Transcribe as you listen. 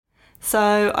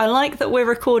So I like that we're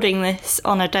recording this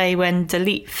on a day when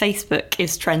Delete Facebook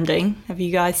is trending. Have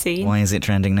you guys seen? Why is it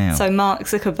trending now? So Mark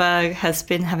Zuckerberg has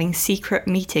been having secret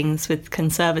meetings with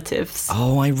conservatives.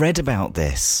 Oh, I read about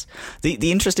this.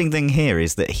 The interesting thing here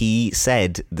is that he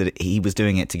said that he was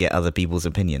doing it to get other people's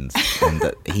opinions and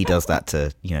that he does that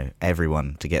to,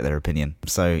 everyone to get their opinion.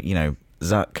 So,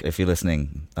 Zuck, if you're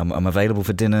listening, I'm available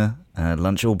for dinner,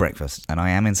 lunch or breakfast, and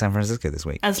I am in San Francisco this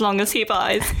week. As long as he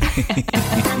buys.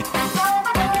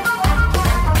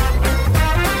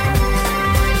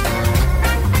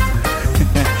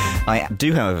 I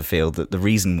do, however, feel that the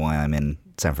reason why I'm in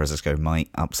San Francisco might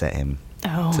upset him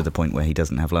to the point where he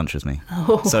doesn't have lunch with me.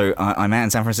 Oh. So I'm out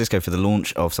in San Francisco for the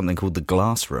launch of something called the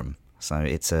Glass Room. So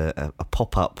it's a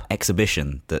pop-up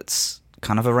exhibition that's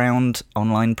kind of around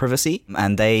online privacy,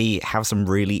 and they have some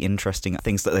really interesting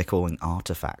things that they're calling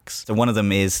artifacts. So one of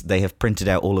them is they have printed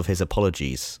out all of his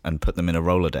apologies and put them in a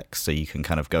Rolodex, so you can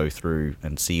kind of go through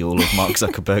and see all of Mark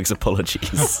Zuckerberg's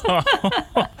apologies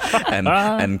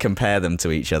and compare them to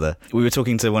each other. We were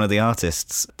talking to one of the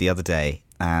artists the other day,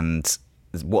 and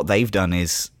what they've done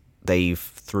is they've,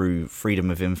 through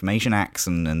Freedom of Information Acts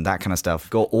and that kind of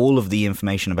stuff, got all of the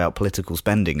information about political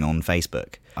spending on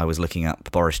Facebook. I was looking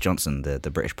up Boris Johnson, the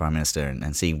British Prime Minister,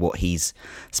 and seeing what he's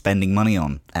spending money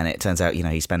on. And it turns out,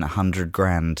 he spent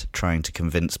 $100,000 trying to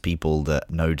convince people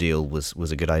that no deal was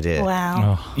a good idea.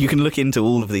 Wow. Oh. You can look into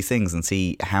all of these things and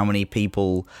see how many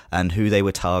people and who they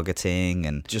were targeting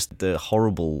and just the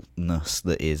horribleness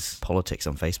that is politics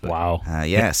on Facebook. Wow.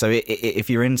 So if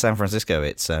you're in San Francisco,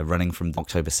 it's running from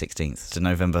October 16th to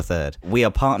November 3rd. We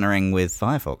are partnering with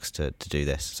Firefox to do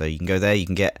this. So you can go there, you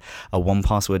can get a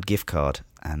 1Password gift card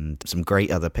and some great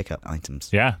other pickup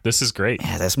items. Yeah, this is great.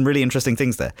 Yeah, there's some really interesting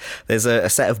things there. There's a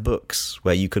set of books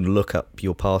where you can look up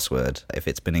your password if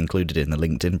it's been included in the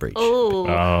LinkedIn breach.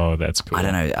 Oh, that's cool. I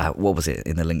don't know, what was it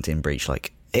in the LinkedIn breach?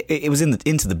 Like, it was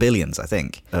into the billions, I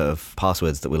think, of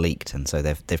passwords that were leaked, and so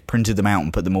they've printed them out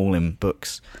and put them all in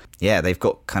books. Yeah, they've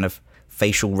got kind of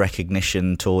facial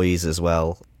recognition toys as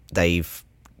well. They've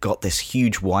got this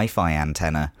huge Wi-Fi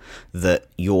antenna that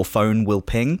your phone will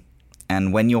ping.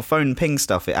 And when your phone pings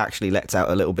stuff, it actually lets out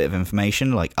a little bit of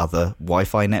information, like other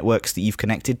Wi-Fi networks that you've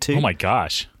connected to. Oh my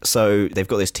gosh. So they've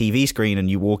got this TV screen and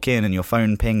you walk in and your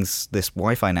phone pings this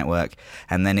Wi-Fi network,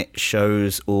 and then it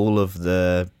shows all of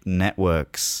the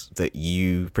networks that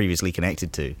you previously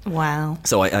connected to. Wow.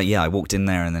 So I walked in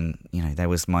there, and then, there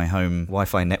was my home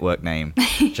Wi-Fi network name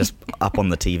just up on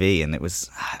the TV, and it was,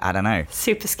 I don't know.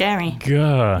 Super scary.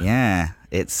 God. Yeah,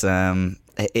 it's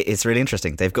really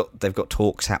interesting. They've got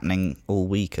talks happening all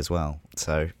week as well.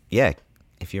 So yeah,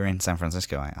 if you're in San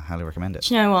Francisco, I highly recommend it.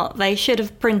 Do you know what? They should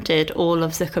have printed all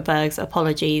of Zuckerberg's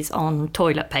apologies on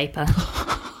toilet paper.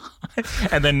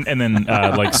 and then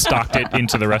stocked it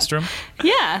into the restroom.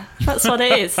 Yeah, that's what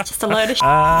it is. Just a load of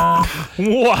Wow.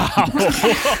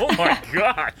 Oh my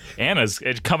God. Anna's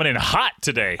coming in hot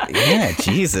today. Yeah,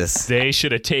 Jesus. They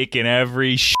should have taken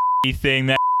every thing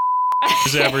that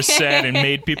has ever said and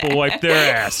made people wipe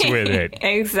their ass with it.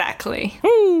 Exactly.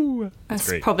 Woo! That's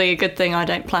great. probably a good thing I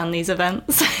don't plan these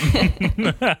events.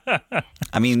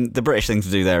 I mean, the British thing to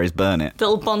do there is burn it.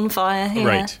 Little bonfire. Yeah.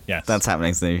 Right. Yes. That's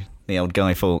happening to the old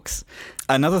Guy Fawkes.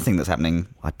 Another thing that's happening,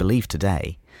 I believe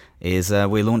today, is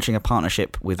we're launching a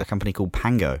partnership with a company called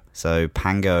Pango. So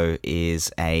Pango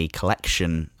is a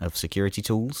collection of security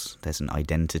tools. There's an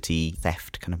identity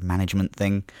theft kind of management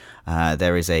thing.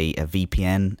 There is a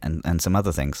VPN and some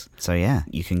other things. So yeah,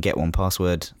 you can get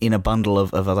 1Password in a bundle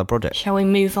of other projects. Shall we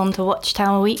move on to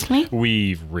Watchtower Weekly?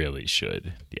 We really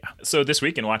should. Yeah. So this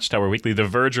week in Watchtower Weekly, The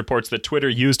Verge reports that Twitter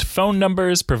used phone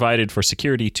numbers provided for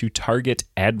security to target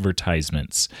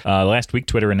advertisements. Last week,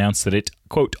 Twitter announced that it,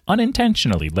 quote,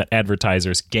 unintentionally let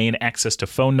advertisers gain access to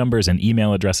phone numbers and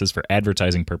email addresses for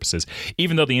advertising purposes,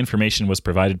 even though the information was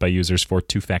provided by users for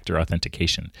two-factor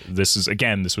authentication. This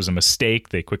was a mistake.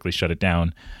 They quickly shut it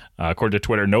down. According to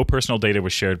Twitter, no personal data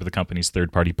was shared with the company's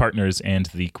third-party partners, and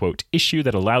the, quote, issue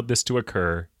that allowed this to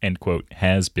occur, end quote,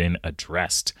 has been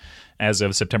addressed. As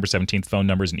of September 17th, phone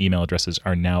numbers and email addresses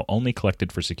are now only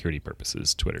collected for security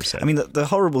purposes, Twitter said. I mean, the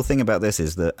horrible thing about this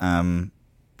is that,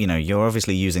 you're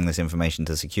obviously using this information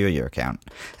to secure your account.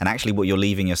 And actually what you're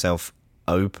leaving yourself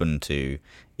open to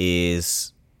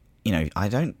is, I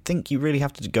don't think you really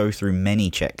have to go through many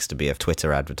checks to be a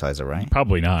Twitter advertiser, right?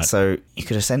 Probably not. So you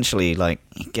could essentially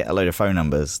get a load of phone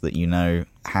numbers that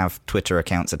have Twitter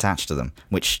accounts attached to them,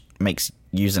 which makes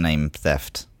username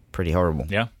theft pretty horrible.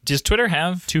 Yeah. Does Twitter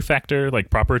have two-factor,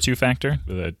 proper two-factor,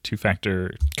 the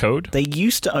two-factor code? They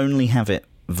used to only have it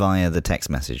via the text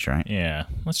message, right? Yeah.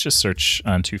 Let's just search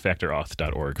on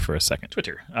twofactorauth.org for a second.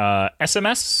 Twitter.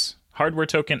 SMS, hardware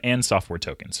token and software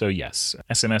token. So yes,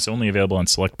 SMS only available on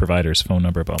select providers, phone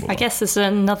number, blah, blah, blah. I guess there's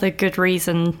another good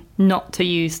reason not to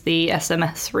use the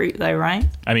SMS route, though, right?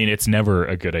 I mean, it's never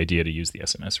a good idea to use the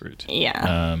SMS route.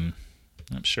 Yeah.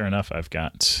 Sure enough, I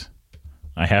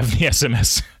have the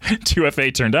SMS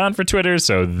 2FA turned on for Twitter,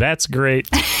 so that's great.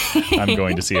 I'm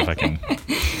going to see if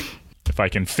I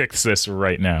can fix this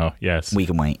right now. Yes. We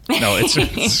can wait. No,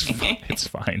 it's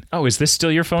fine. Oh, is this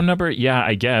still your phone number? Yeah,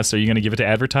 I guess. Are you going to give it to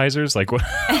advertisers? Like, what?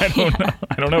 I don't know.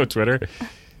 I don't know, Twitter.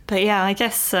 But yeah, I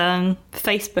guess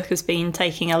Facebook has been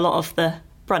taking a lot of the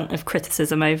brunt of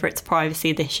criticism over its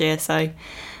privacy this year, so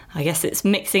I guess it's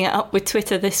mixing it up with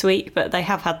Twitter this week, but they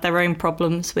have had their own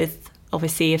problems with,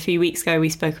 obviously, a few weeks ago we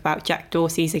spoke about Jack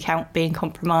Dorsey's account being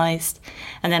compromised,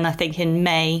 and then I think in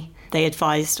May they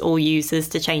advised all users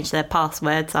to change their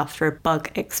passwords after a bug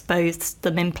exposed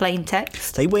them in plain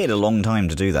text. They waited a long time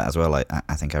to do that as well,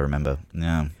 I think I remember.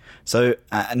 Yeah. So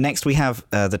next we have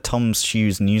the Tom's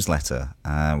Shoes newsletter,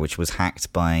 which was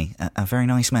hacked by a very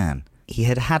nice man. He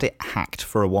had it hacked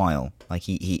for a while. Like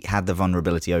he had the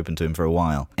vulnerability open to him for a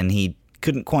while, and he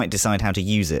couldn't quite decide how to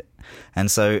use it.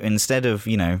 And so instead of,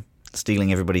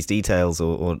 stealing everybody's details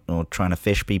or trying to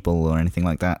phish people or anything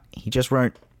like that, he just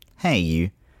wrote, "Hey,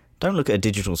 you. Don't look at a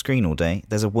digital screen all day.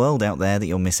 There's a world out there that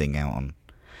you're missing out on."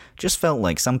 Just felt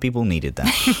like some people needed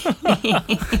that.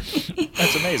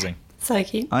 That's amazing. So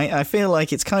cute. I feel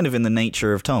like it's kind of in the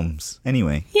nature of Tom's.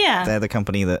 Anyway, Yeah. they're the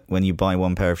company that when you buy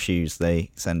one pair of shoes,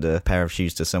 they send a pair of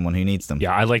shoes to someone who needs them.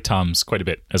 Yeah, I like Tom's quite a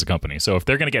bit as a company. So if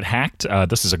they're going to get hacked,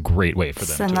 this is a great way for them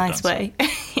It's to a have nice done way.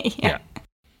 so. Yeah.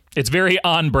 It's very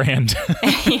on brand.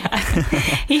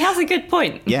 He has a good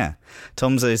point. Yeah.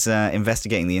 Tom's is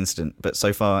investigating the incident, but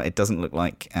so far it doesn't look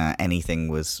like anything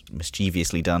was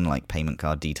mischievously done, like payment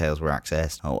card details were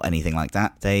accessed or anything like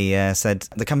that. They said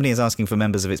the company is asking for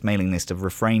members of its mailing list to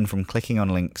refrain from clicking on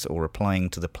links or replying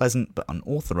to the pleasant but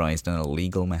unauthorized and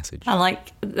illegal message. I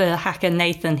like the hacker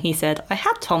Nathan. He said, "I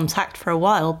had Tom's hacked for a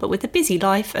while, but with a busy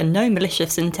life and no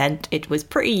malicious intent, it was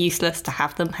pretty useless to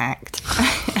have them hacked."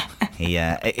 He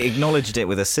acknowledged it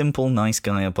with a simple, nice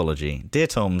guy apology. "Dear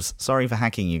Toms, sorry for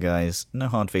hacking you guys. No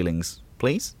hard feelings,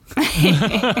 please."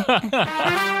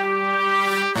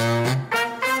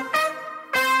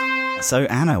 So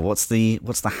Anna, what's the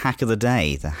hack of the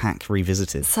day? The hack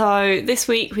revisited. So this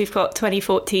week we've got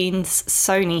 2014's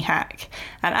Sony hack,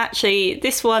 and actually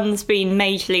this one's been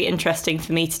majorly interesting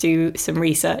for me to do some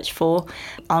research for.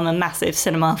 I'm a massive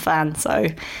cinema fan, so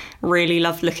really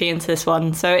loved looking into this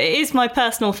one. So it is my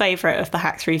personal favourite of the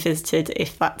hacks revisited,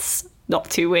 if that's not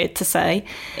too weird to say.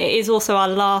 It is also our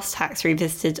last Hacks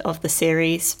Revisited of the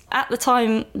series. At the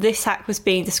time, this hack was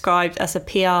being described as a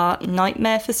PR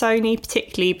nightmare for Sony,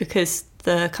 particularly because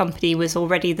the company was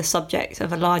already the subject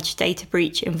of a large data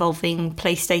breach involving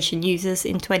PlayStation users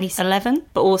in 2011,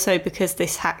 but also because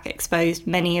this hack exposed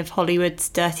many of Hollywood's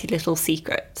dirty little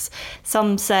secrets.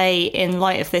 Some say, in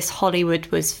light of this, Hollywood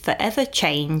was forever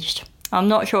changed. I'm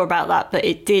not sure about that, but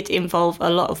it did involve a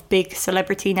lot of big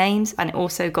celebrity names, and it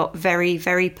also got very,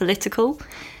 very political.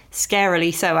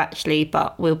 Scarily so, actually,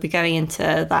 but we'll be going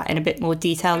into that in a bit more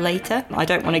detail later. I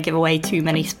don't want to give away too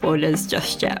many spoilers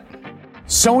just yet.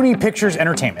 Sony Pictures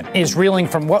Entertainment is reeling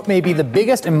from what may be the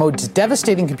biggest and most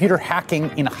devastating computer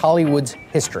hacking in Hollywood's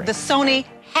history. The Sony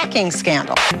hacking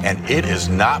scandal. And it is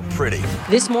not pretty.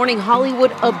 This morning,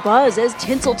 Hollywood abuzz as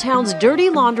Tinseltown's dirty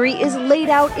laundry is laid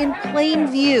out in plain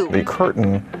view. The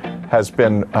curtain has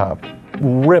been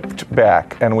ripped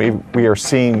back, and we are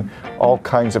seeing all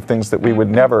kinds of things that we would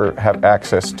never have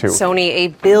access to. Sony, a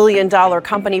billion-dollar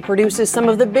company, produces some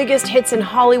of the biggest hits in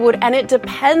Hollywood, and it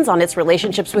depends on its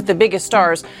relationships with the biggest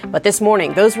stars. But this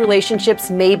morning, those relationships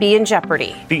may be in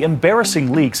jeopardy. The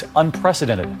embarrassing leaks,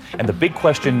 unprecedented. And the big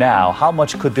question now, how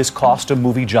much could this cost a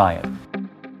movie giant?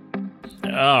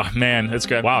 Oh, man, that's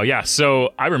good. Wow, yeah.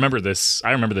 So I remember this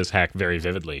hack very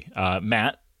vividly.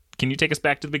 Matt, can you take us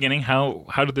back to the beginning? How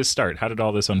did this start? How did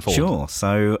all this unfold? Sure.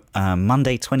 So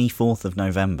Monday, 24th of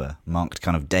November marked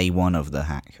kind of day one of the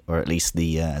hack, or at least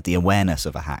the awareness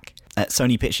of a hack. At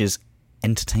Sony Pictures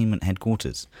Entertainment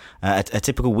headquarters. A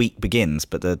typical week begins,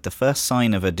 but the first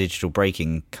sign of a digital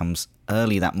break-in comes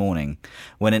early that morning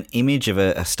when an image of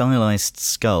a stylized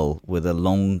skull with a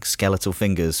long skeletal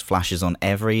fingers flashes on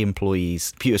every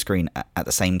employee's computer screen at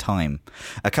the same time,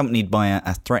 accompanied by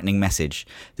a threatening message.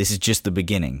 "This is just the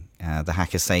beginning." The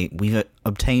hackers say, "We've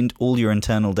obtained all your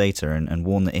internal data and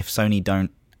warn that if Sony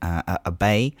don't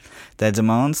obey their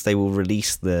demands, they will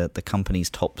release the company's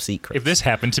top secrets. If this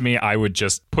happened to me, I would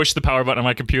just push the power button on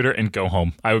my computer and go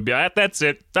home. I would be like, that's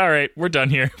it. All right, we're done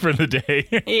here for the day.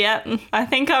 Yeah, I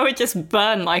think I would just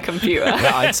burn my computer.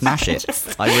 Yeah, I'd smash it.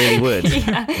 I really would.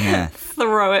 Yeah.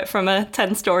 Throw it from a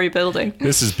 10-story building.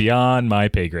 This is beyond my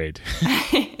pay grade.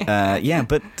 Yeah,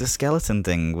 but the skeleton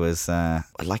thing was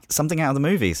like something out of the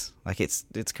movies. Like it's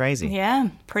crazy. Yeah,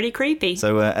 pretty creepy.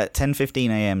 So at 10:15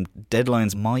 a.m.,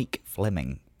 Deadline's Mike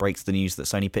Fleming breaks the news that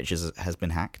Sony Pictures has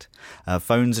been hacked.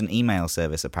 Phones and email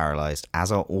service are paralyzed,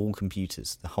 as are all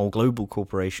computers. The whole global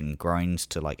corporation grinds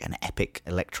to like an epic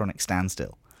electronic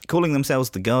standstill. Calling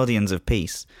themselves the Guardians of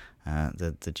Peace,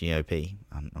 the GOP,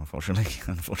 unfortunate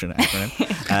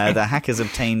acronym, the hackers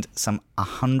obtained some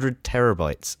 100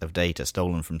 terabytes of data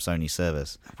stolen from Sony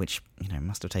servers, which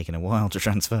must have taken a while to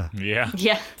transfer. Yeah.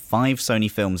 5 Sony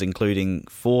films, including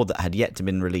 4 that had yet to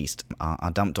been released,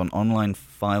 are dumped on online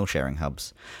file sharing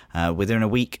hubs. Within a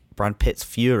week, Brad Pitt's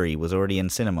Fury was already in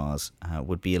cinemas,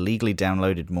 would be illegally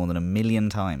downloaded more than 1 million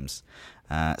times.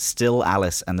 Still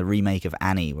Alice and the remake of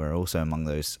Annie were also among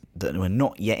those that were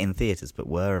not yet in theatres but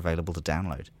were available to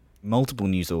download. Multiple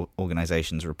news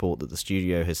organisations report that the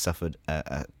studio has suffered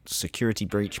a security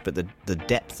breach, but the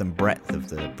depth and breadth of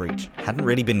the breach hadn't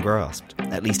really been grasped,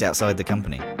 at least outside the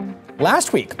company.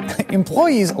 Last week,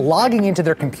 employees logging into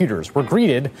their computers were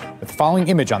greeted with the following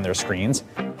image on their screens: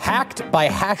 hacked by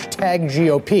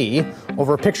 #GOP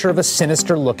over a picture of a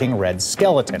sinister-looking red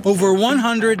skeleton. Over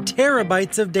 100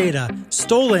 terabytes of data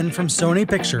stolen from Sony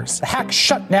Pictures. The hack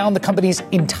shut down the company's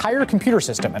entire computer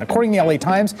system, and according to the LA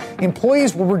Times,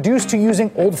 employees were reduced to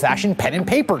using old-fashioned pen and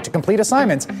paper to complete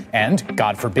assignments and,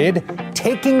 God forbid,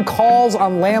 taking calls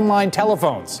on landline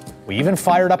telephones. We even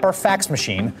fired up our fax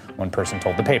machine, one person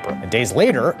told the paper. And days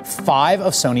later, 5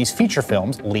 of Sony's feature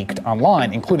films leaked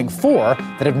online, including 4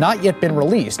 that have not yet been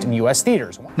released in U.S.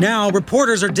 theaters. Now,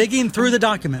 reporters are digging through the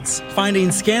documents,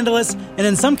 finding scandalous and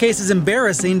in some cases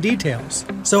embarrassing details.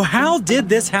 So how did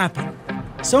this happen?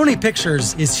 Sony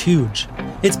Pictures is huge.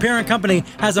 Its parent company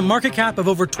has a market cap of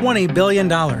over $20 billion.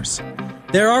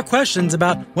 There are questions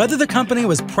about whether the company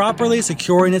was properly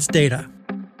securing its data.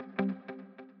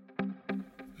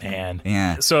 Man.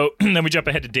 Yeah. So then we jump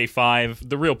ahead to day 5.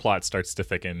 The real plot starts to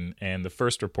thicken, and the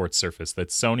first reports surface that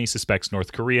Sony suspects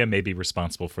North Korea may be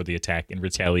responsible for the attack in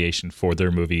retaliation for their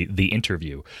movie The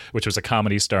Interview, which was a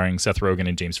comedy starring Seth Rogen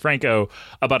and James Franco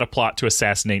about a plot to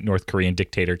assassinate North Korean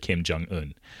dictator Kim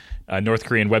Jong-un. A North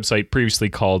Korean website previously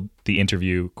called The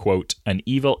Interview, quote, an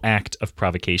evil act of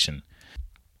provocation.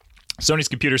 Sony's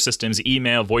computer systems,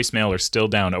 email, voicemail are still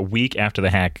down a week after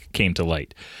the hack came to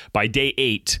light. By day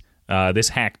 8, this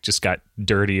hack just got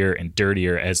dirtier and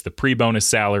dirtier as the pre-bonus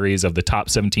salaries of the top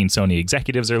 17 Sony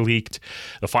executives are leaked.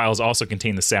 The files also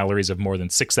contain the salaries of more than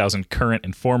 6,000 current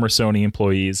and former Sony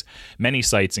employees. Many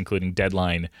sites, including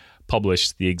Deadline,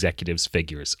 published the executives'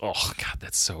 figures. Oh, God,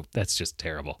 that's just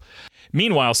terrible.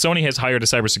 Meanwhile, Sony has hired a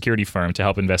cybersecurity firm to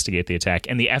help investigate the attack,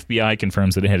 and the FBI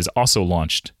confirms that it has also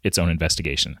launched its own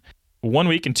investigation. 1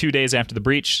 week and 2 days after the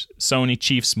breach, Sony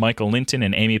chiefs Michael Linton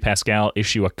and Amy Pascal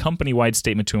issue a company-wide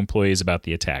statement to employees about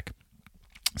the attack,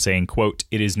 saying, quote,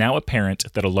 it is now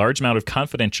apparent that a large amount of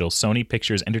confidential Sony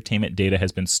Pictures Entertainment data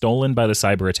has been stolen by the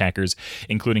cyber attackers,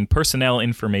 including personnel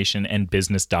information and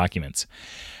business documents.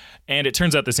 And it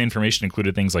turns out this information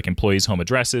included things like employees' home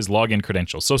addresses, login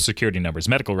credentials, social security numbers,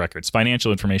 medical records,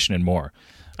 financial information, and more.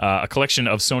 A collection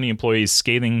of Sony employees'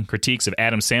 scathing critiques of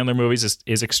Adam Sandler movies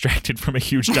is extracted from a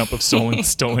huge dump of stolen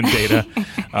data.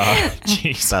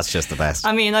 Jeez. That's just the best.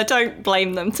 I mean, I don't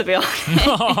blame them, to be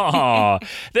honest.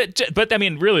 But I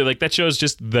mean, really, like that shows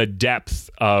just the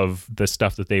depth of the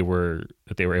stuff that they were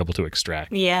able to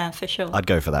extract. Yeah, for sure. I'd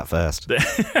go for that first.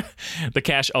 The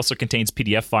cache also contains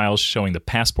PDF files showing the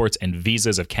passports and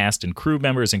visas of cast and crew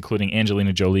members, including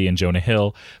Angelina Jolie and Jonah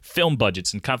Hill, film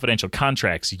budgets and confidential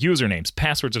contracts, usernames,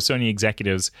 passwords of Sony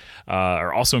executives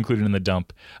are also included in the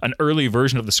dump. An early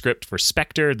version of the script for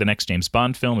Spectre, the next James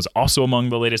Bond film, is also among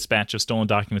the latest batch of stolen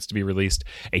documents to be released.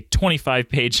 A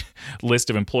 25-page list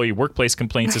of employee workplace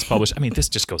complaints is published. I mean, this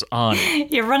just goes on.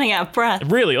 You're running out of breath.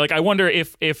 Really? Like, I wonder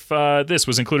if this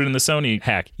was included in the Sony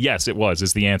hack. Yes, it was,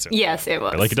 is the answer. Yes, it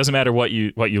was. Like, it doesn't matter what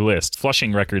you list.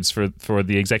 Flushing records for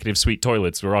the executive suite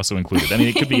toilets were also included. I mean,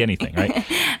 it could be anything, right?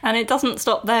 And it doesn't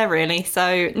stop there, really.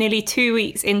 So nearly 2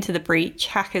 weeks into the breach,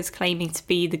 hackers claiming to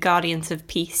be the Guardians of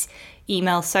Peace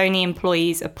email Sony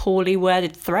employees a poorly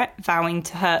worded threat vowing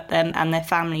to hurt them and their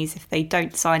families if they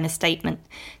don't sign a statement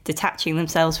detaching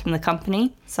themselves from the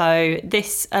company. So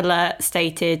this alert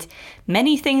stated,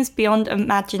 Many things beyond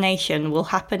imagination will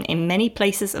happen in many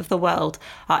places of the world.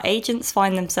 Our agents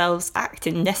find themselves act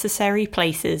in necessary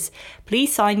places.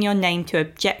 Please sign your name to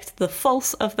object the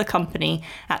false of the company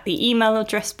at the email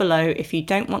address below if you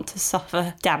don't want to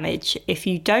suffer damage. If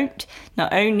you don't,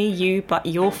 not only you but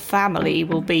your family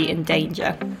will be in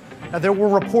danger. Now, there were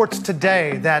reports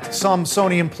today that some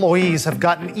Sony employees have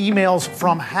gotten emails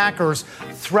from hackers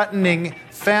threatening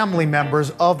family members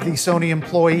of the Sony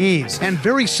employees. And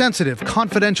very sensitive,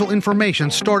 confidential information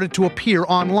started to appear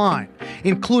online,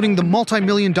 including the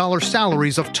multi-million-dollar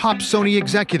salaries of top Sony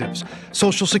executives,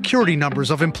 social security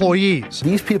numbers of employees.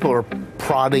 These people are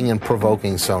prodding and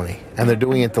provoking Sony, and they're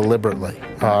doing it deliberately.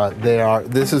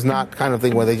 This is not kind of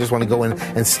thing where they just want to go in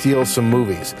and steal some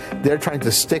movies. They're trying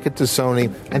to stick it to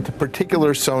Sony and to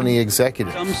particular Sony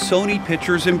executives. Some Sony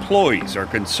Pictures employees are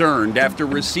concerned after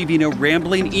receiving a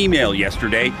rambling email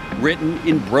yesterday written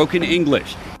in broken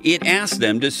English. It asked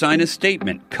them to sign a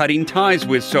statement cutting ties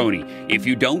with Sony. If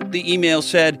you don't, the email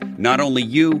said, not only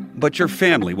you, but your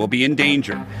family will be in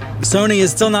danger. Sony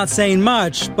is still not saying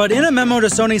much, but in a memo to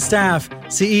Sony staff,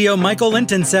 CEO Michael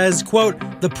Linton says, quote,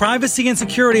 "The privacy and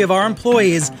security of our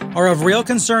employees are of real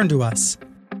concern to us."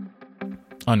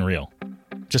 Unreal.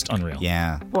 Just unreal.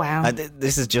 Yeah. Wow.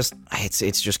 This is just,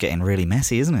 it's just getting really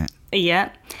messy, isn't it? Yeah.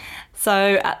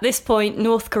 So at this point,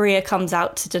 North Korea comes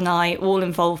out to deny all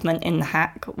involvement in the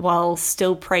hack while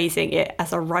still praising it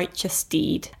as a righteous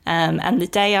deed. And the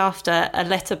day after, a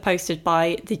letter posted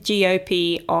by the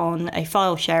GOP on a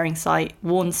file sharing site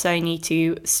warned Sony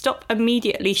to stop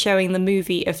immediately showing the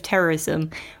movie of terrorism,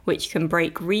 which can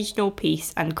break regional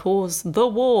peace and cause the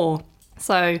war.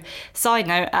 So, side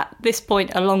note, at this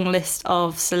point, a long list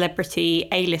of celebrity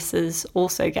A-listers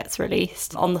also gets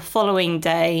released. On the following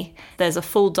day, there's a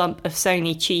full dump of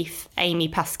Sony chief Amy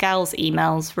Pascal's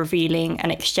emails revealing an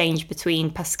exchange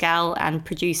between Pascal and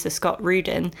producer Scott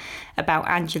Rudin about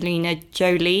Angelina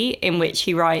Jolie, in which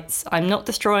he writes, "I'm not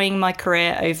destroying my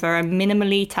career over a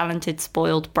minimally talented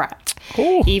spoiled brat."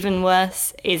 Ooh. Even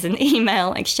worse is an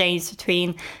email exchange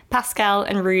between Pascal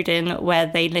and Rudin where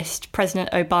they list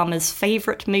President Obama's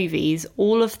favourite movies.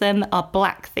 All of them are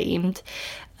black-themed,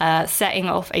 setting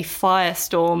off a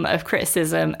firestorm of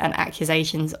criticism and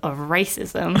accusations of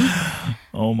racism.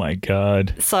 Oh my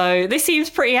God. So this seems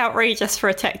pretty outrageous for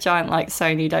a tech giant like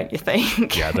Sony, don't you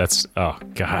think? Yeah, that's, oh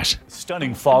gosh.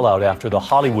 Stunning fallout after the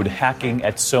Hollywood hacking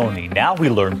at Sony. Now we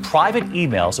learn private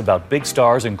emails about big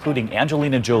stars, including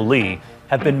Angelina Jolie,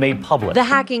 have been made public. The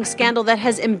hacking scandal that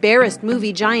has embarrassed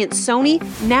movie giant Sony,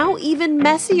 now even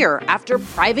messier after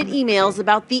private emails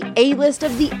about the A-list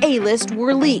of the A-list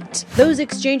were leaked. Those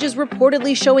exchanges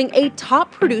reportedly showing a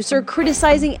top producer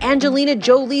criticizing Angelina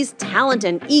Jolie's talent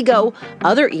and ego,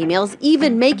 other emails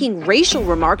even making racial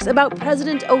remarks about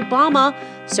President Obama,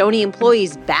 Sony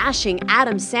employees bashing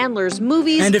Adam Sandler's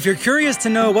movies. And if you're curious to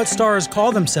know what stars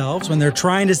call themselves when they're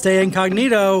trying to stay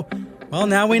incognito, well,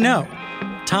 now we know.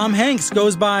 Tom Hanks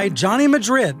goes by Johnny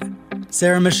Madrid.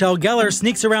 Sarah Michelle Gellar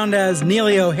sneaks around as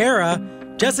Neely O'Hara.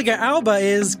 Jessica Alba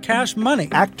is Cash Money.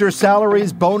 Actor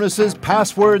salaries, bonuses,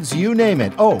 passwords, you name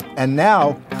it. Oh, and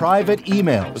now private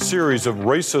emails. A series of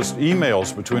racist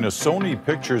emails between a Sony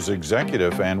Pictures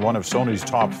executive and one of Sony's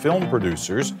top film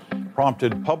producers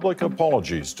prompted public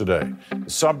apologies today. The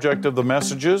subject of the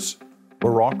messages,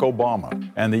 Barack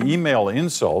Obama. And the email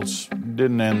insults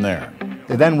didn't end there.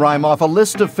 They then rhyme off a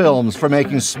list of films for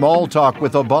making small talk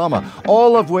with Obama,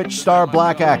 all of which star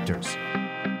black actors.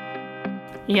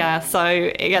 Yeah, so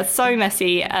it gets so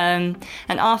messy. And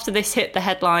after this hit the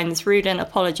headlines, Rudin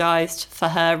apologised for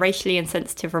her racially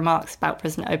insensitive remarks about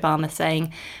President Obama,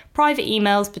 saying, "Private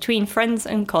emails between friends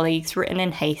and colleagues written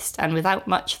in haste and without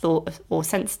much thought or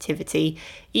sensitivity,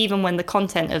 even when the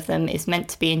content of them is meant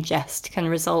to be in jest, can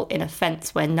result in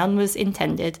offence where none was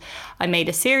intended. I made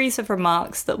a series of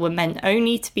remarks that were meant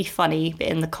only to be funny, but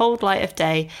in the cold light of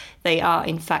day, they are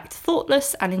in fact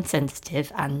thoughtless and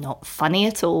insensitive and not funny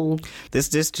at all." This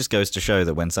just goes to show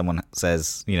that when someone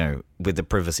says, you know, with the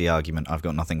privacy argument, I've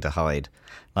got nothing to hide,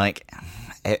 like,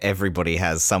 everybody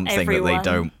has something that they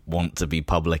don't want to be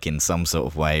public in some sort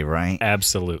of way, right?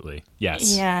 Absolutely.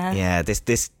 Yes. Yeah. Yeah,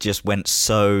 this just went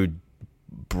so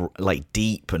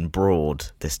deep and broad,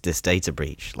 this data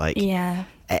breach. Like, yeah.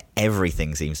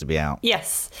 Everything seems to be out.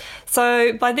 Yes.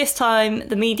 So by this time,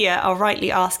 the media are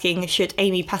rightly asking, should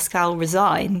Amy Pascal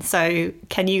resign? So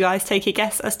can you guys take a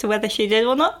guess as to whether she did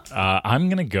or not? I'm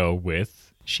going to go with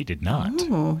she did not.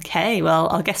 Ooh, okay, well,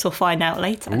 I guess we'll find out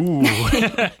later. Ooh.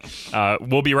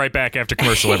 We'll be right back after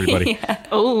commercial, everybody. Yeah.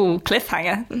 Oh,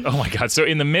 cliffhanger. Oh, my God. So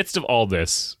in the midst of all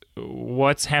this,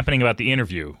 what's happening about the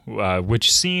interview,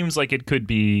 which seems like it could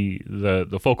be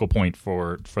the focal point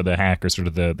for the hack, or sort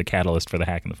of the catalyst for the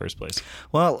hack in the first place.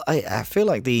 Well, I feel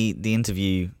like the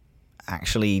interview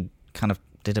actually kind of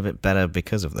did a bit better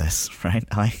because of this, right?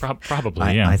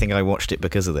 Probably, yeah. I think I watched it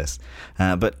because of this.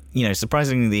 But,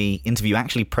 surprisingly, the interview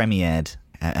actually premiered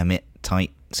amid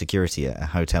tight security at a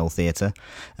hotel theatre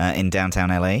in downtown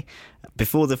LA.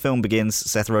 Before the film begins,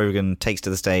 Seth Rogen takes to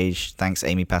the stage, thanks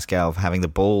Amy Pascal for having the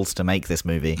balls to make this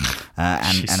movie.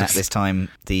 And at this time,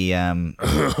 the...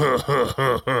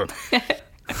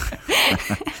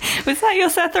 Was that your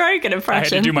Seth Rogen impression?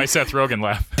 I had to do my Seth Rogen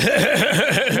laugh.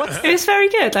 It was very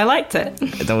good. I liked it.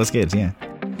 That was good, yeah.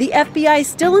 The FBI is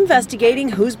still investigating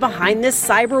who's behind this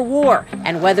cyber war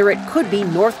and whether it could be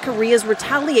North Korea's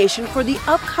retaliation for the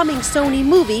upcoming Sony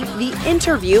movie, The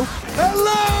Interview.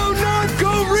 Hello, North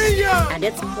Korea! And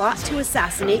its plot to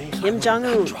assassinate Kim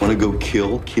Jong-un. Want to go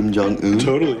kill Kim Jong-un?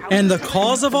 Totally. And the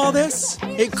cause of all this?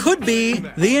 It could be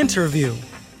The Interview,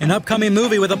 an upcoming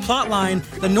movie with a plotline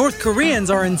the North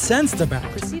Koreans are incensed about.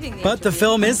 But the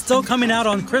film is still coming out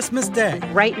on Christmas Day.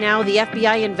 Right now, the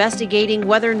FBI investigating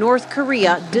whether North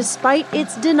Korea, despite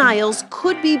its denials,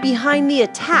 could be behind the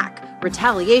attack.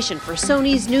 Retaliation for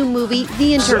Sony's new movie,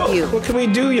 The Interview. So, what can we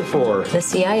do you for? The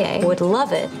CIA would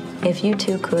love it if you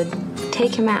two could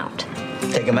take him out.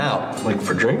 Take him out? Like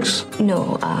for drinks?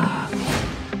 No,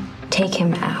 take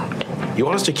him out. You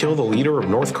want us to kill the leader of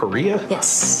North Korea?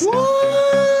 Yes.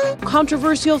 What?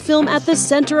 Controversial film at the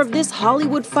center of this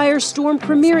Hollywood firestorm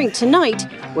premiering tonight,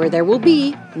 where there will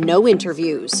be no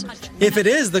interviews. If it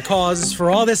is the cause for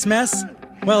all this mess,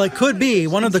 well, it could be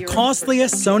one of the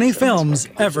costliest Sony films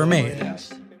ever made.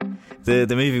 The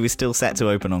movie was still set to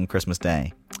open on Christmas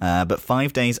Day, but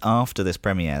 5 days after this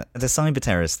premiere, the cyber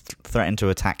terrorists threatened to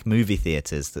attack movie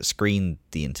theatres that screened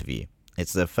The Interview.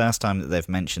 It's the first time that they've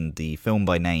mentioned the film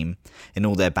by name in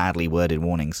all their badly worded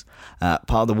warnings. Part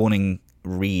of the warning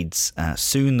reads,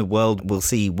 soon the world will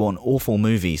see one awful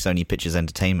movie Sony Pictures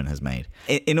Entertainment has made.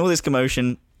 In all this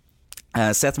commotion,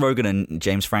 Seth Rogen and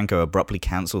James Franco abruptly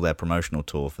cancel their promotional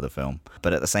tour for the film.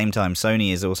 But at the same time,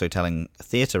 Sony is also telling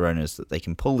theatre owners that they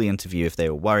can pull The Interview if they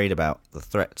are worried about the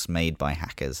threats made by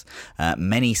hackers.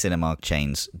 Many cinema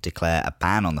chains declare a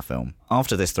ban on the film.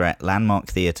 After this threat, Landmark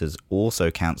Theatres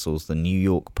also cancels the New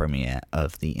York premiere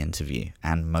of The Interview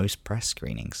and most press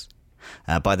screenings.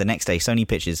 By the next day, Sony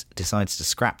Pictures decides to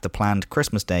scrap the planned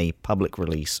Christmas Day public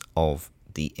release of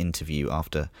The Interview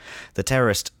after the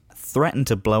terrorist threatened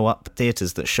to blow up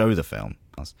theatres that show the film.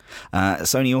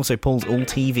 Sony also pulled all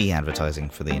TV advertising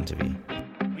for The Interview.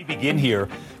 We begin here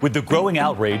with the growing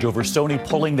outrage over Sony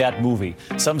pulling that movie.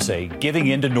 Some say giving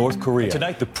in to North Korea.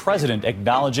 Tonight, the president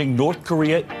acknowledging North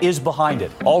Korea is behind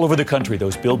it. All over the country,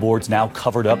 those billboards now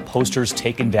covered up, posters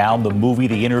taken down, the movie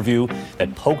The Interview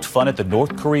that poked fun at the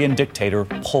North Korean dictator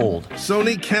pulled.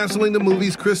 Sony canceling the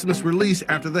movie's Christmas release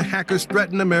after the hackers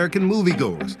threatened American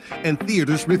moviegoers, and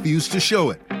theaters refused to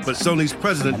show it. But Sony's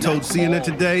president told CNN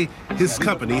Today his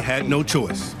company had no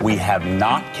choice. We have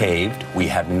not caved, we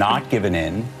have not given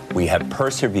in, we have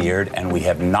persevered, and we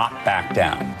have not backed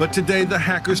down. But today the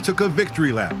hackers took a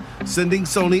victory lap, sending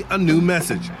Sony a new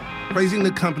message, praising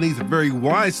the company's very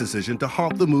wise decision to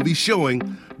halt the movie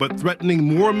showing, but threatening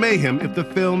more mayhem if the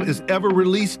film is ever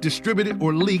released, distributed,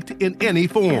 or leaked in any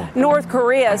form. North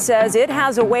Korea says it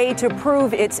has a way to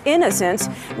prove its innocence.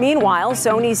 Meanwhile,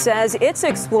 Sony says it's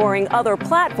exploring other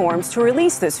platforms to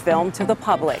release this film to the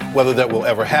public. Whether that will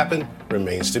ever happen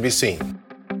remains to be seen.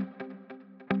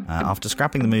 After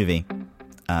scrapping the movie,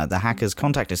 the hackers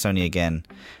contacted Sony again,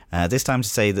 this time to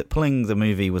say that pulling the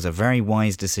movie was a very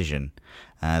wise decision.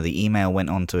 The email went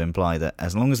on to imply that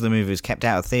as long as the movie was kept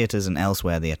out of theatres and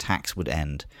elsewhere, the attacks would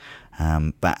end.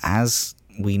 But as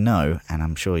we know, and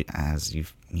I'm sure as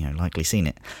you've likely seen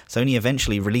it, Sony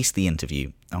eventually released The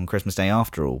Interview on Christmas Day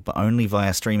after all, but only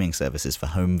via streaming services for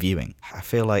home viewing. I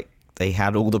feel like they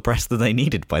had all the press that they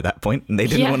needed by that point, and they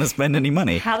didn't want to spend any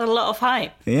money. Had a lot of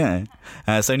hype. Yeah.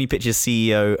 Sony Pictures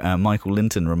CEO Michael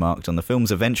Linton remarked on the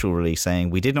film's eventual release, saying,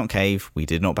 "We did not cave, we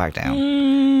did not back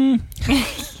down."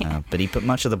 But he put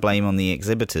much of the blame on the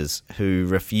exhibitors who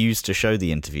refused to show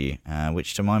The Interview,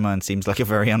 which to my mind seems like a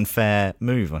very unfair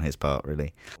move on his part,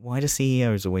 really. Why do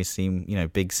CEOs always seem,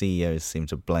 big CEOs seem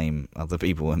to blame other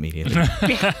people immediately?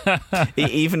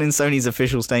 Even in Sony's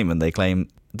official statement, they claim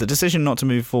the decision not to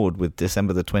move forward with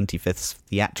December the 25th's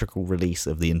theatrical release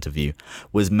of The Interview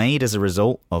was made as a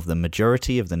result of the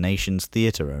majority of the nation's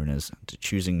theatre owners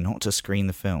choosing not to screen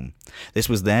the film. This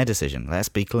was their decision, let's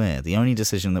be clear. The only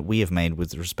decision that we have made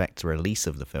with respect to release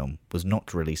of the film was not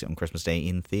to release it on Christmas Day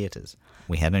in theatres.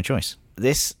 We had no choice.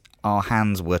 This our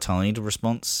hands were tied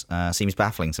response seems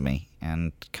baffling to me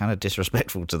and kind of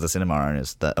disrespectful to the cinema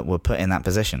owners that were put in that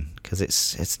position, because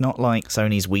it's not like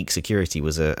Sony's weak security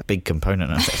was a big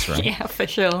component of this, right? Yeah, for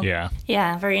sure.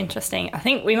 Yeah, very interesting. I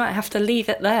think we might have to leave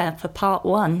it there for part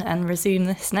 1 and resume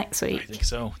this next week. I think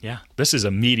so, yeah. This is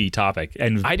a meaty topic,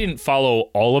 and I didn't follow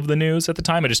all of the news at the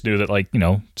time. I just knew that, like, you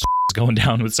know, going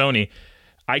down with Sony.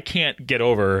 I can't get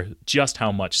over just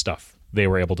how much stuff they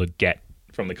were able to get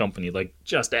from the company. Like,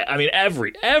 just, I mean,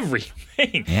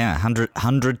 everything. Yeah,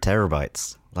 100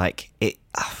 terabytes. Like, it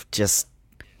just...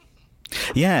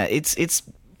 Yeah, it's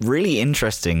really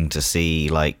interesting to see,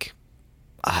 like,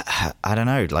 I don't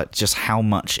know, like, just how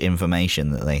much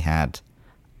information that they had.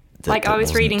 Like, I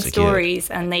was reading stories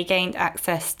and they gained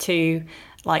access to,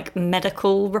 like,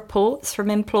 medical reports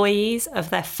from employees of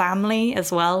their family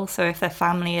as well. So if their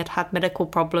family had medical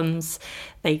problems,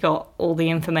 they got all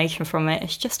the information from it.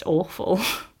 It's just awful.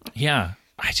 Yeah,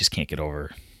 I just can't get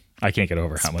over. I can't get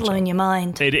over how much. It's blowing your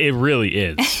mind. It really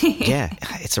is. Yeah,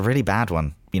 it's a really bad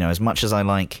one. You know, as much as I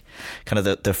like kind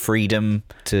of the freedom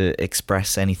to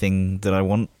express anything that I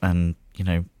want and, you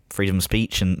know, freedom of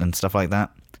speech and stuff like that,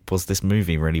 was this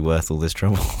movie really worth all this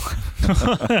trouble?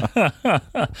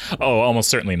 Oh, almost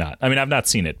certainly not. I mean, I've not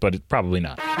seen it, but probably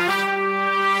not.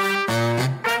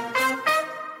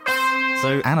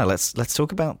 So, Anna, let's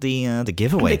talk about the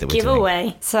giveaway that we're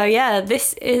doing. So, yeah,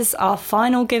 this is our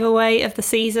final giveaway of the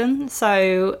season.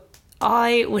 So,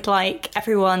 I would like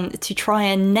everyone to try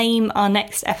and name our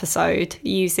next episode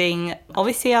using,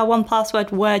 obviously, our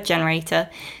 1Password word generator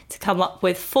to come up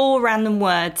with 4 random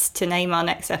words to name our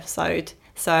next episode.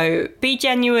 So be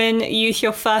genuine, use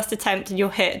your first attempt and you'll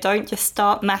hit. Don't just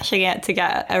start mashing it to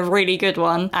get a really good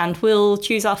one. And we'll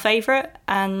choose our favourite,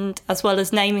 and as well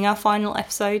as naming our final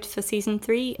episode for season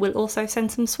 3, we'll also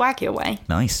send some swag your way.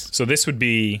 Nice. So this would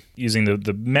be using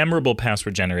the memorable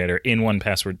password generator in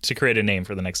 1Password to create a name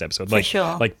for the next episode. For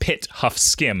sure. Like Pit Huff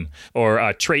Skim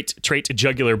or Trait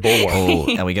Jugular Bulwark.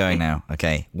 Oh, are we going now?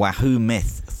 Okay. Wahoo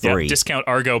Myth 3. Yeah, Discount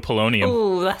Argo Polonium.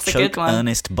 Ooh, that's a Choke good one.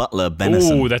 Earnest Butler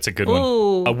Benison. Ooh, that's a good one.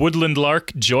 Ooh. A Woodland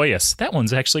Lark Joyous. That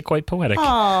one's actually quite poetic.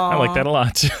 Aww. I like that a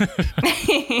lot.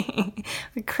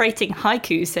 We're creating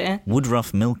haikus here.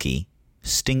 Woodruff Milky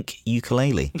Stink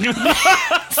Ukulele.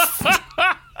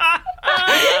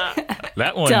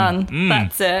 That one. Done.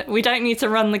 That's it. We don't need to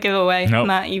run the giveaway. Nope.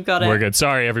 Matt, you've got it. We're good.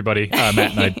 Sorry, everybody. Matt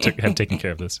and I have taken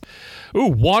care of this. Ooh,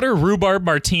 water rhubarb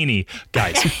martini.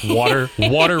 Guys, water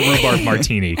rhubarb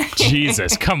martini.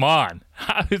 Jesus, come on.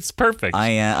 It's perfect.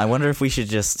 I wonder if we should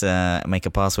just make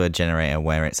a password generator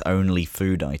where it's only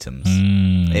food items.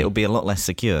 It will be a lot less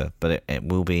secure, but it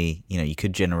will be, you know, you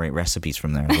could generate recipes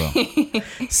from there as well.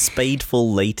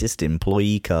 Spadeful latest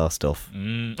employee cast off.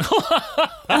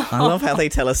 I love how they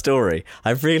tell a story.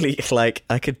 I really, like,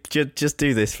 I could just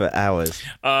do this for hours.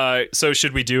 So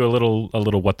should we do a little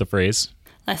what the phrase?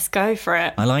 Let's go for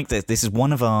it. I like this. This is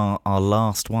one of our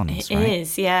last ones, It right?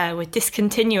 is, yeah. We're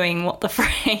discontinuing what the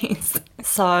phrase.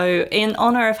 So, in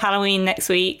honour of Halloween next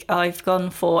week, I've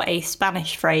gone for a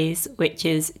Spanish phrase, which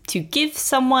is to give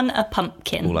someone a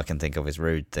pumpkin. All I can think of is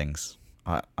rude things.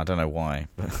 I don't know why.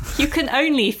 But You can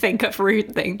only think of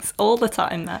rude things all the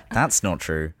time, Matt. that's not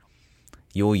true.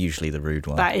 You're usually the rude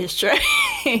one. That is true.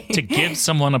 To give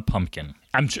someone a pumpkin.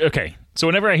 Okay, so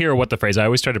whenever I hear what the phrase, I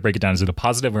always try to break it down. Is it a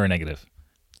positive or a negative?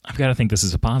 I've got to think this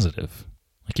is a positive.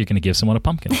 Like, you're going to give someone a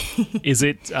pumpkin. Is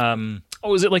it?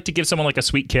 Is it like to give someone like a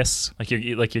sweet kiss? Like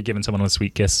you're giving someone a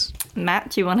sweet kiss?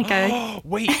 Matt, do you want to go?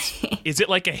 Wait, is it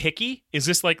like a hickey? Is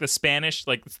this like the Spanish?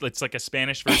 Like it's like a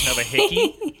Spanish version of a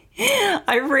hickey?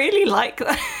 I really like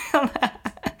that.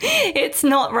 It's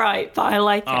not right, but I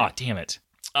like it. Oh, damn it.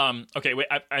 Okay, wait.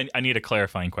 I need a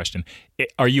clarifying question.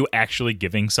 Are you actually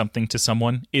giving something to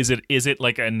someone? Is it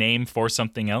like a name for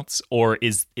something else, or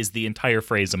is the entire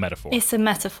phrase a metaphor? It's a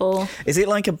metaphor. Is it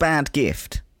like a bad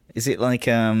gift? Is it like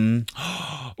Ooh,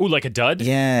 like a dud?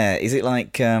 Yeah. Is it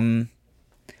like I'm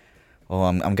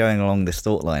going along this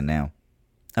thought line now.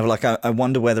 I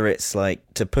wonder whether it's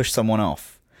like to push someone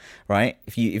off, right?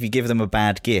 If you give them a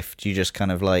bad gift, you just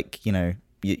kind of like, you know,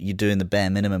 you're doing the bare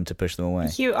minimum to push them away.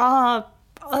 You are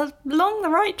along the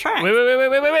right track. Wait.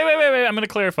 I'm going to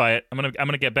clarify it. I'm going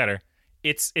to get better.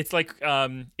 It's like,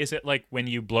 is it like when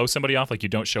you blow somebody off, like you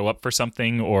don't show up for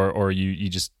something, or you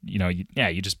just, you know,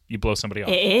 you blow somebody off?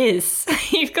 It is.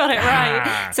 You've got it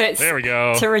right. So it's there we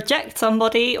go. To reject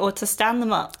somebody or to stand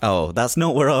them up. Oh, that's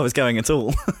not where I was going at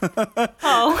all.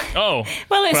 Oh.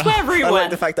 Well, it's where Rue I like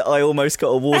went. the fact that I almost got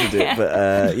awarded it,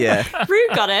 but yeah. Rue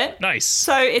got it. Nice.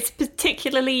 So it's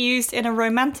particularly used in a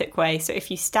romantic way. So if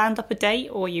you stand up a date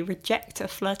or you reject a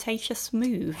flirtatious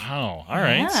move. Wow. All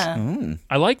right. Yeah.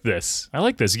 I like this. I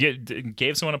like this. You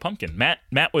gave someone a pumpkin.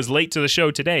 Matt was late to the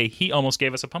show today. He almost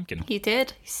gave us a pumpkin. You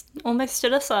did. He almost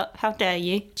stood us up. How dare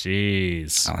you?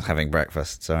 Jeez. I was having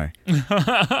breakfast, sorry.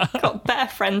 Got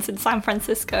better friends in San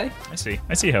Francisco. I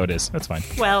see how it is. That's fine.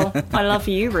 Well, I love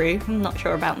you, Rue. I'm not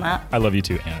sure about Matt. I love you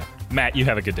too, Anna. Matt, you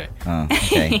have a good day. Oh,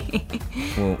 okay.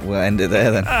 we'll end it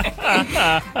there then.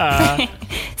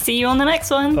 See you on the next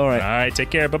one. All right, take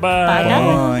care. Bye-bye.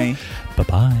 Bye.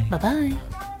 Bye-bye. Bye-bye.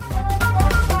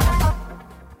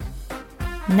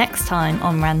 Next time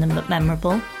on Random But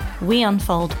Memorable, we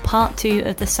unfold part 2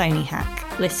 of the Sony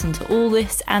hack. Listen to all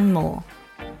this and more.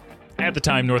 At the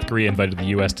time, North Korea invited the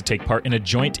U.S. to take part in a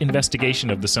joint investigation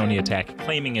of the Sony attack,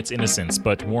 claiming its innocence,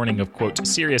 but warning of, quote,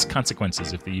 serious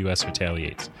consequences if the U.S.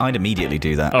 retaliates. I'd immediately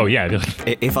do that. Oh, yeah.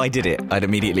 If I did it, I'd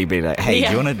immediately be like, hey,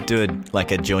 do you want to do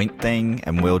a joint thing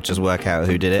and we'll just work out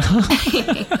who did it?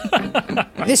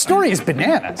 This story is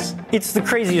bananas. It's the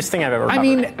craziest thing I've ever covered. I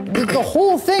mean, the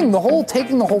whole thing,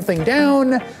 taking the whole thing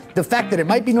down, the fact that it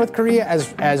might be North Korea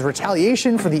as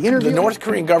retaliation for the interview. The North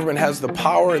Korean government has the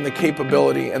power and the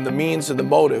capability and the means and the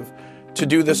motive to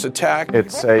do this attack.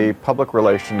 It's a public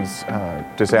relations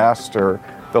disaster,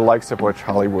 the likes of which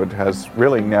Hollywood has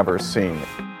really never seen.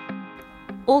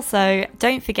 Also,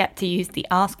 don't forget to use the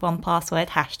Ask1Password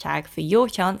hashtag for your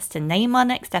chance to name our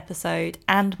next episode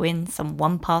and win some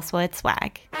 1Password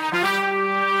swag.